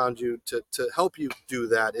support around you to help you do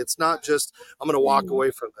that. It's not just, I'm going to walk away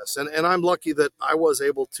from this. And I'm lucky that I was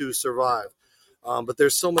able to survive. But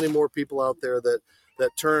there's so many more people out there that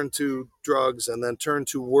turn to drugs and then turn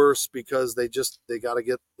to worse because they got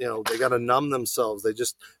to they got to numb themselves.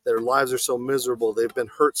 Their lives are so miserable. They've been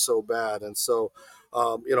hurt so bad. And so,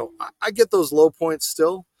 I get those low points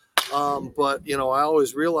still. But I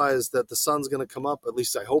always realize that the sun's going to come up. At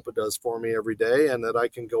least I hope it does for me every day, and that I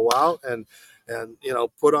can go out and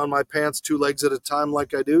put on my pants 2 legs at a time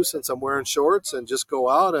like I do since I'm wearing shorts, and just go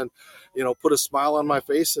out and, put a smile on my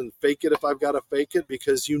face and fake it if I've got to fake it,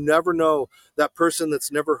 because you never know that person that's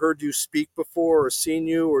never heard you speak before or seen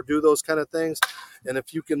you or do those kind of things. And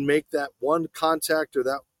if you can make that one contact or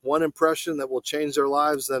that one impression that will change their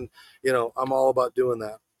lives, then, I'm all about doing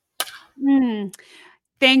that.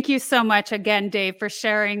 Thank you so much again, Dave, for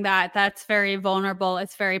sharing that. That's very vulnerable.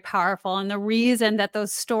 It's very powerful. And the reason that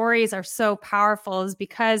those stories are so powerful is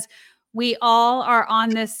because we all are on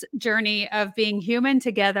this journey of being human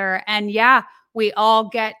together. And yeah, we all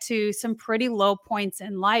get to some pretty low points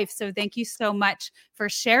in life. So thank you so much for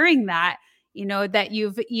sharing that, that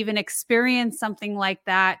you've even experienced something like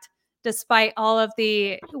that, despite all of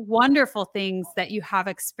the wonderful things that you have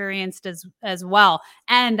experienced as well.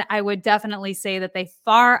 And I would definitely say that they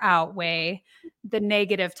far outweigh the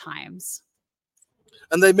negative times.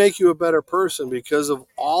 And they make you a better person because of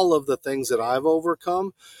all of the things that I've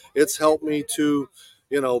overcome. It's helped me to,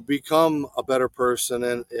 become a better person.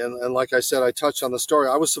 And like I said, I touched on the story.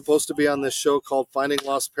 I was supposed to be on this show called Finding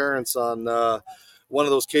Lost Parents on one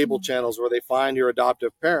of those cable channels where they find your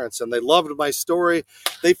adoptive parents, and they loved my story.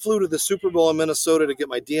 They flew to the Super Bowl in Minnesota to get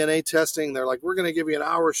my DNA testing. They're like, we're going to give you an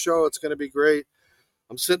hour show. It's going to be great.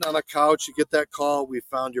 I'm sitting on a couch. You get that call. We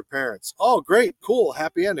found your parents. Oh, great. Cool.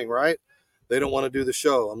 Happy ending, right? They don't want to do the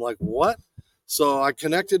show. I'm like, what? So I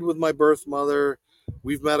connected with my birth mother.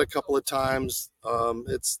 We've met a couple of times.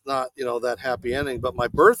 It's not, that happy ending, but my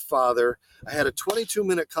birth father, I had a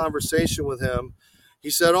 22-minute conversation with him. He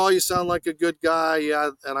said, oh, you sound like a good guy. Yeah.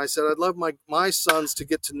 And I said, I'd love my sons to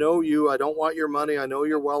get to know you. I don't want your money. I know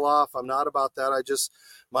you're well off. I'm not about that.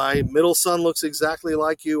 My middle son looks exactly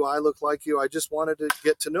like you. I look like you. I just wanted to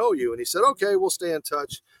get to know you. And he said, okay, we'll stay in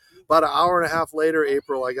touch. About an hour and a half later,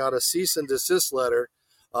 April, I got a cease and desist letter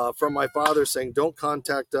from my father saying, don't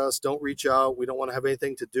contact us. Don't reach out. We don't want to have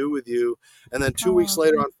anything to do with you. And then 2 weeks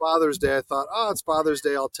later on Father's Day, I thought, it's Father's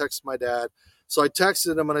Day. I'll text my dad. So I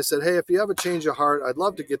texted him and I said, hey, if you have a change of heart, I'd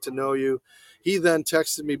love to get to know you. He then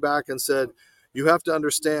texted me back and said, you have to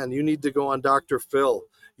understand, you need to go on Dr. Phil.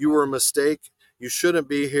 You were a mistake. You shouldn't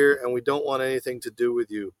be here, and we don't want anything to do with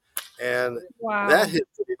you. And Wow. that hit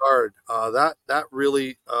pretty hard. That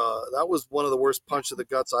really, that was one of the worst punch of the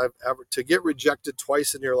guts I've ever, to get rejected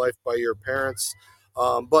twice in your life by your parents.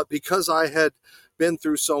 But because I had been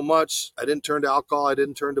through so much, I didn't turn to alcohol, I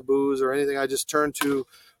didn't turn to booze or anything. I just turned to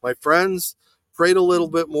my friends, prayed a little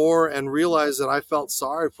bit more, and realized that I felt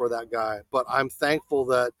sorry for that guy. But I'm thankful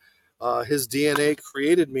that his DNA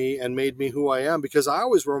created me and made me who I am, because I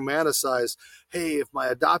always romanticize, hey, if my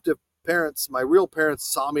adoptive parents, my real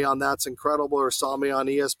parents, saw me on That's Incredible or saw me on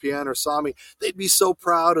ESPN or saw me, they'd be so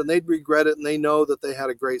proud and they'd regret it, and they know that they had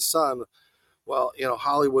a great son. Well,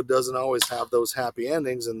 Hollywood doesn't always have those happy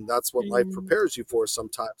endings, and that's what life prepares you for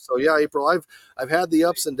sometimes. So yeah, April, I've had the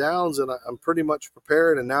ups and downs, and I'm pretty much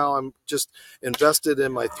prepared, and now I'm just invested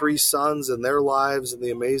in my 3 sons and their lives and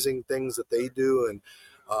the amazing things that they do. And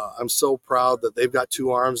I'm so proud that they've got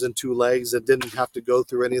 2 arms and 2 legs that didn't have to go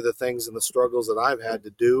through any of the things and the struggles that I've had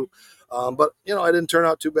to do. But I didn't turn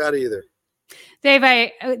out too bad either.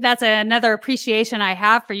 Dave, that's another appreciation I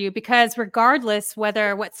have for you, because regardless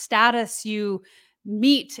what status you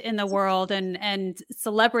meet in the world and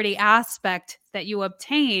celebrity aspect that you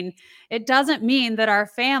obtain, it doesn't mean that our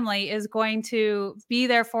family is going to be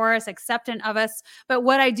there for us, acceptant of us. But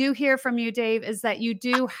what I do hear from you, Dave, is that you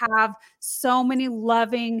do have so many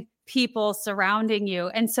loving people surrounding you.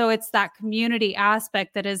 And so it's that community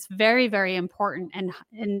aspect that is very, very important and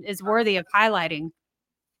is worthy of highlighting.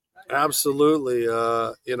 Absolutely.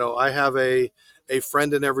 I have a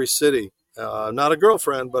friend in every city, not a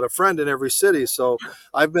girlfriend, but a friend in every city. So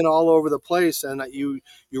I've been all over the place, and you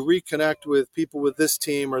reconnect with people with this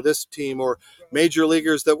team or major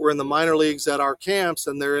leaguers that were in the minor leagues at our camps,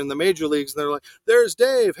 and they're in the major leagues, and they're like, there's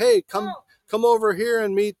Dave. Hey, come over here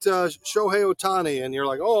and meet Shohei Ohtani. And you're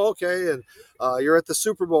like, oh, okay. And you're at the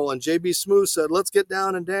Super Bowl, and JB Smoove said, let's get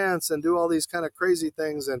down and dance and do all these kind of crazy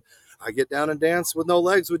things. And I get down and dance with no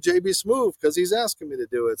legs with JB Smoove because he's asking me to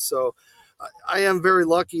do it. So I am very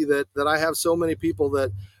lucky that I have so many people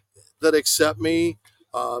that accept me.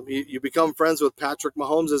 You become friends with Patrick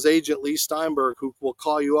Mahomes' agent, Lee Steinberg, who will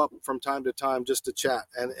call you up from time to time just to chat.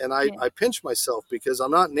 And I pinch myself because I'm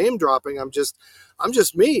not name dropping. I'm just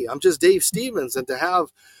me. I'm just Dave Stevens. And to have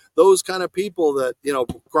those kind of people that,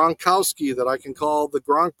 Gronkowski, that I can call the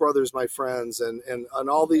Gronk brothers, my friends, and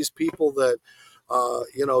all these people that,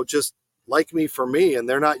 just like me for me, and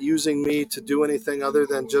they're not using me to do anything other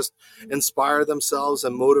than just inspire themselves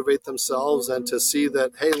and motivate themselves, and to see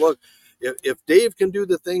that, hey, look, if Dave can do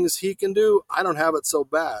the things he can do, I don't have it so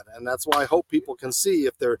bad. And that's why I hope people can see,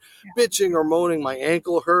 if they're bitching or moaning, my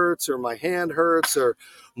ankle hurts or my hand hurts or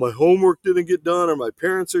my homework didn't get done or my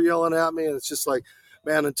parents are yelling at me. And it's just like,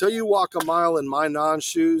 man, until you walk a mile in my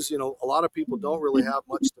non-shoes, a lot of people don't really have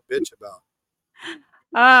much to bitch about.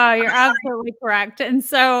 Oh, you're absolutely correct. And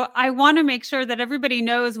so I want to make sure that everybody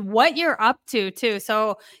knows what you're up to too.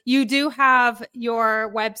 So you do have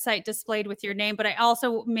your website displayed with your name, but I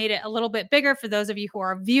also made it a little bit bigger for those of you who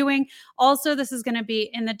are viewing. Also, this is going to be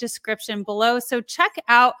in the description below. So check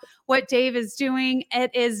out what Dave is doing.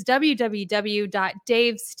 It is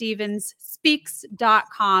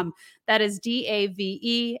www.davestevenspeaks.com. That is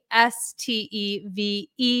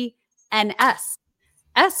DAVESTEVENS.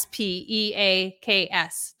 SPEAKS.com.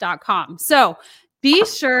 So be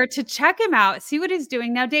sure to check him out, see what he's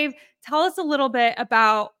doing. Now, Dave, tell us a little bit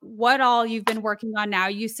about what all you've been working on now.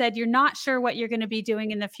 You said you're not sure what you're going to be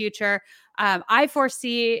doing in the future. I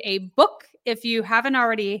foresee a book, if you haven't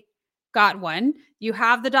already got one. You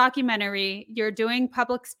have the documentary, you're doing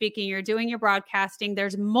public speaking, you're doing your broadcasting.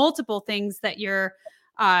 There's multiple things that you're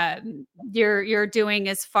doing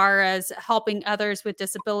as far as helping others with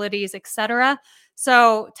disabilities, etc.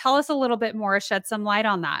 So tell us a little bit more, shed some light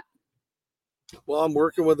on that. Well, I'm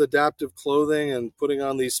working with Adaptive Clothing and putting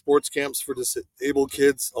on these sports camps for disabled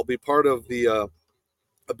kids. I'll be part of the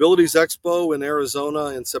Abilities Expo in Arizona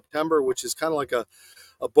in September, which is kind of like a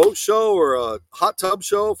boat show or a hot tub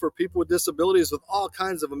show for people with disabilities, with all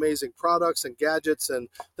kinds of amazing products and gadgets and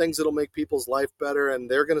things that'll make people's life better. And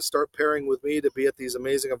they're going to start pairing with me to be at these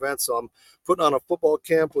amazing events. So I'm putting on a football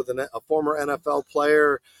camp with a former NFL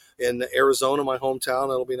player in Arizona, my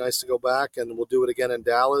hometown. It'll be nice to go back, and we'll do it again in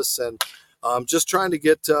Dallas. And just trying to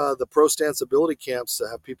get the Pro Stance Ability camps to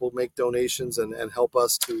have people make donations and help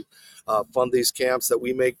us to fund these camps that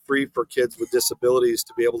we make free for kids with disabilities,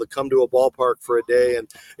 to be able to come to a ballpark for a day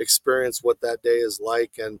and experience what that day is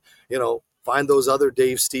like. And, find those other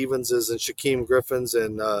Dave Stevenses and Shaquem Griffins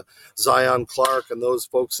and Zion Clark and those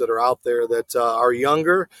folks that are out there that are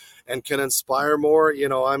younger and can inspire more.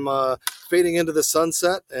 I'm fading into the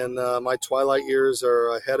sunset, and my twilight years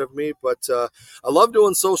are ahead of me. But I love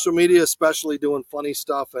doing social media, especially doing funny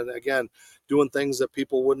stuff. And again, doing things that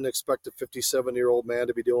people wouldn't expect a 57-year-old man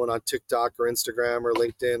to be doing on TikTok or Instagram or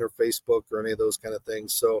LinkedIn or Facebook or any of those kind of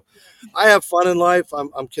things. So I have fun in life.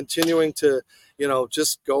 I'm continuing to,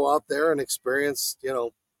 just go out there and experience,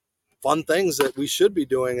 fun things that we should be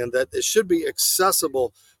doing, and that it should be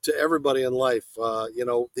accessible to everybody in life.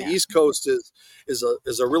 The East Coast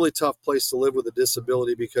is a really tough place to live with a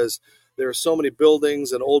disability, because there are so many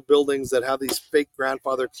buildings and old buildings that have these fake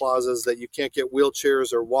grandfather clauses that you can't get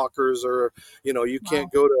wheelchairs or walkers, or, you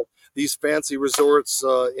can't go to these fancy resorts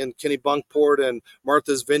in Kennebunkport and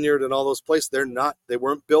Martha's Vineyard and all those places. They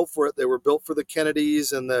weren't built for it. They were built for the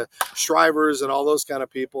Kennedys and the Shrivers and all those kind of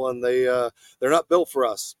people. And they're not built for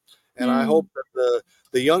us. And I hope that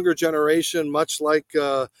the younger generation, much like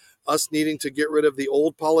us needing to get rid of the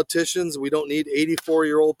old politicians, we don't need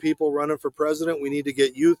 84-year-old people running for president. We need to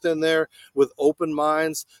get youth in there with open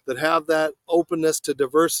minds that have that openness to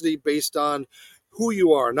diversity based on who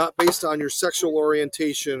you are, not based on your sexual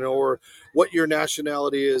orientation or what your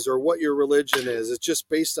nationality is or what your religion is. It's just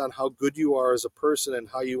based on how good you are as a person and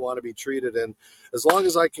how you want to be treated. And as long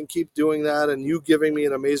as I can keep doing that, and you giving me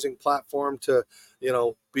an amazing platform to,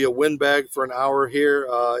 be a windbag for an hour here,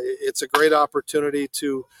 it's a great opportunity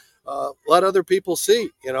to let other people see.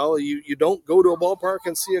 You don't go to a ballpark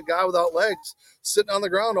and see a guy without legs sitting on the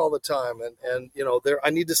ground all the time. And I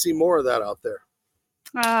need to see more of that out there.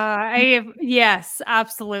 Yes,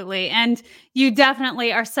 absolutely. And you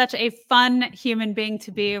definitely are such a fun human being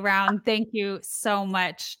to be around. Thank you so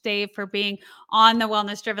much, Dave, for being on the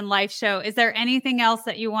Wellness Driven Life Show. Is there anything else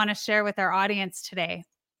that you want to share with our audience today?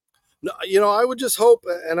 No, I would just hope,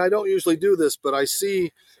 and I don't usually do this, but I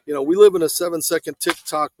see, we live in a 7-second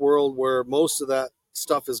TikTok world where most of that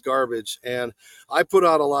stuff is garbage. And I put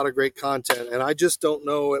out a lot of great content, and I just don't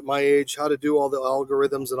know at my age how to do all the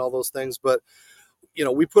algorithms and all those things. But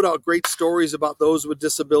we put out great stories about those with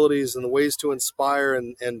disabilities and the ways to inspire.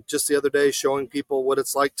 And just the other day, showing people what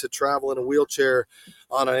it's like to travel in a wheelchair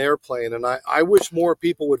on an airplane. And I wish more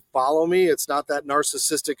people would follow me. It's not that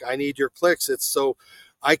narcissistic, I need your clicks. It's so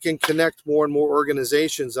I can connect more and more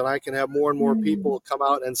organizations, and I can have more and more people come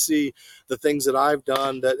out and see the things that I've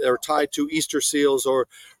done that are tied to Easter Seals or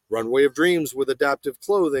Runway of Dreams with adaptive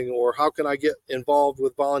clothing, or how can I get involved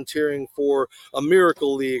with volunteering for a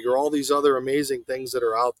Miracle League, or all these other amazing things that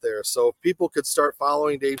are out there. So if people could start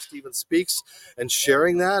following Dave Stevens Speaks and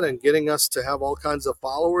sharing that and getting us to have all kinds of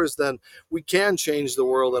followers, then we can change the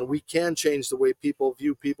world, and we can change the way people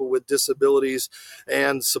view people with disabilities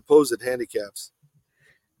and supposed handicaps.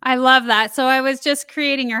 I love that. So I was just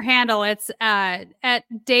creating your handle. It's at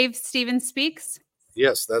Dave Stevens Speaks.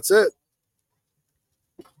 Yes, that's it.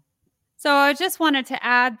 So I just wanted to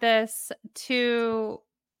add this to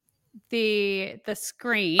the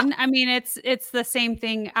screen. I mean, it's the same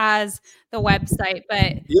thing as the website,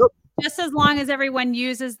 but just as long as everyone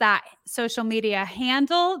uses that social media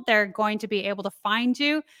handle, they're going to be able to find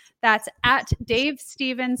you. That's at Dave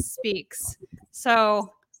Stevens Speaks.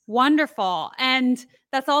 So wonderful. And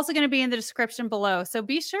that's also going to be in the description below. So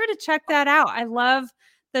be sure to check that out. I love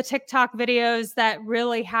the TikTok videos that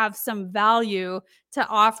really have some value to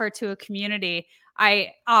offer to a community.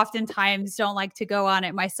 I oftentimes don't like to go on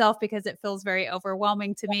it myself because it feels very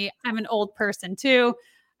overwhelming to me. I'm an old person too.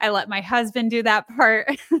 I let my husband do that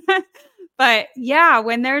part. But yeah,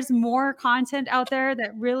 when there's more content out there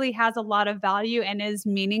that really has a lot of value and is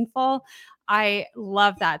meaningful, I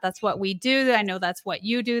love that. That's what we do. I know that's what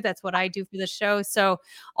you do. That's what I do for the show. So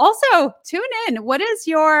also tune in. What is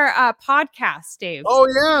your podcast, Dave? Oh,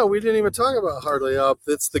 yeah. We didn't even talk about Hardly Up.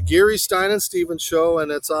 It's the Gary Stein and Stevens Show,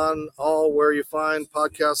 and it's on all where you find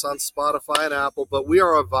podcasts on Spotify and Apple. But we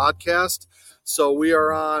are a vodcast, so we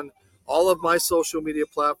are on all of my social media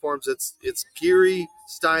platforms. It's Gary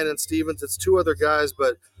Stein and Stevens. It's two other guys,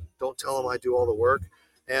 but don't tell them I do all the work.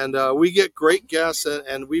 And we get great guests,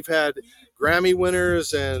 and we've had Grammy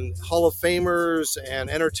winners and Hall of Famers and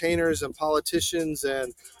entertainers and politicians.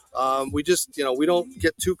 And we just, we don't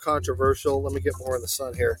get too controversial. Let me get more in the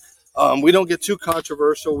sun here. We don't get too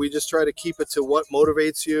controversial. We just try to keep it to what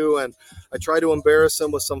motivates you. And I try to embarrass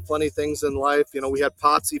them with some funny things in life. We had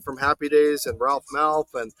Potsy from Happy Days and Ralph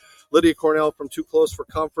Malph and Lydia Cornell from Too Close for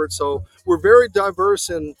Comfort. So we're very diverse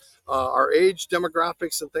in our age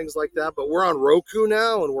demographics and things like that. But we're on Roku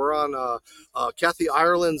now, and we're on Kathy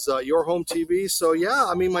Ireland's Your Home TV. So, yeah,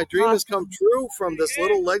 I mean, my dream has come true from this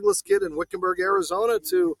little legless kid in Wickenburg, Arizona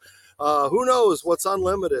to who knows what's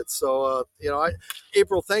unlimited. So,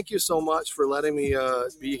 April, thank you so much for letting me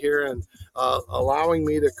be here and allowing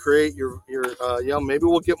me to create your maybe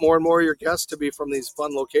we'll get more and more of your guests to be from these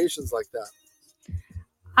fun locations like that.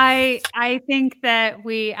 I think that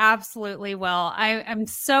we absolutely will. I'm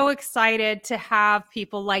so excited to have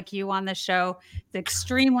people like you on the show. It's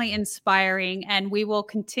extremely inspiring, and we will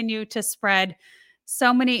continue to spread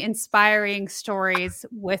so many inspiring stories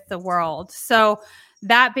with the world. So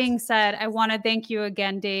that being said, I want to thank you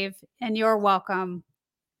again, Dave, and you're welcome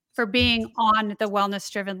for being on the Wellness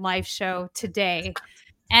Driven Life show today.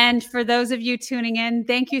 And for those of you tuning in,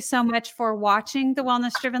 thank you so much for watching the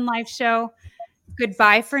Wellness Driven Life show.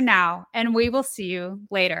 Goodbye for now, and we will see you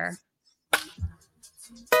later.